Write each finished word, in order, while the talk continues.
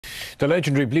The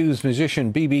legendary blues musician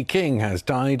B.B. King has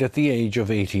died at the age of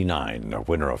 89. A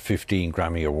winner of 15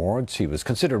 Grammy Awards, he was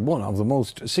considered one of the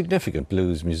most significant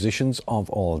blues musicians of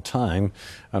all time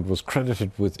and was credited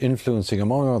with influencing,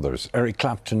 among others, Eric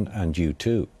Clapton and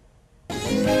U2.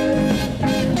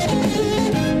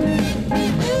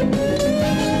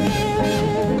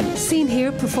 Seen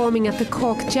here performing at the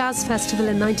Cork Jazz Festival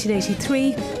in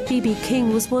 1983, B.B.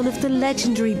 King was one of the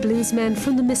legendary bluesmen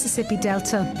from the Mississippi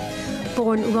Delta.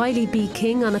 Born R.I.P.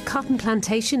 King on a cotton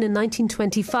plantation in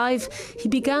 1925, he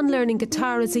began learning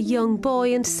guitar as a young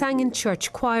boy and sang in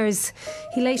church choirs.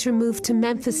 He later moved to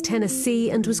Memphis, Tennessee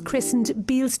and was christened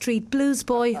Beale Street Blues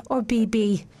Boy, or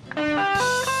BB.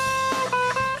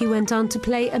 He went on to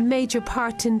play a major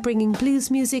part in bringing blues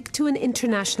music to an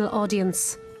international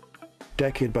audience.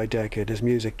 Decade by decade, his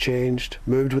music changed,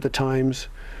 moved with the times,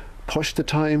 pushed the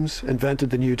times, invented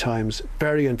the new times.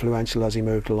 Very influential as he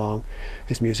moved along.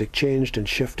 His music changed and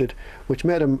shifted, which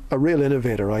made him a real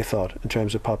innovator, I thought, in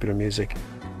terms of popular music.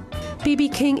 B.B.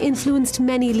 King influenced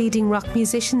many leading rock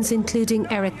musicians, including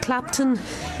Eric Clapton,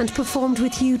 and performed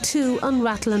with U2 on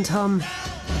Rattle and Hum.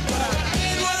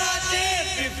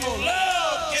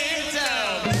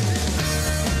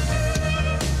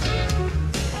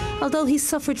 Although he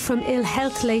suffered from ill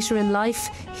health later in life,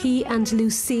 he and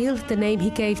Lucille, the name he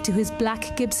gave to his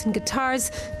black Gibson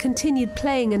guitars, continued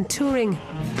playing and touring.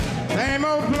 Same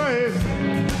old place,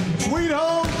 sweet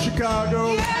home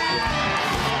Chicago.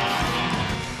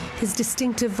 His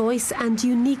distinctive voice and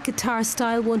unique guitar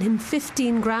style won him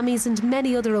 15 Grammys and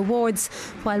many other awards,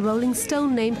 while Rolling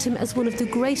Stone named him as one of the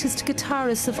greatest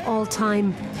guitarists of all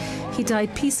time. He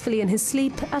died peacefully in his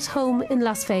sleep at home in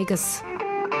Las Vegas.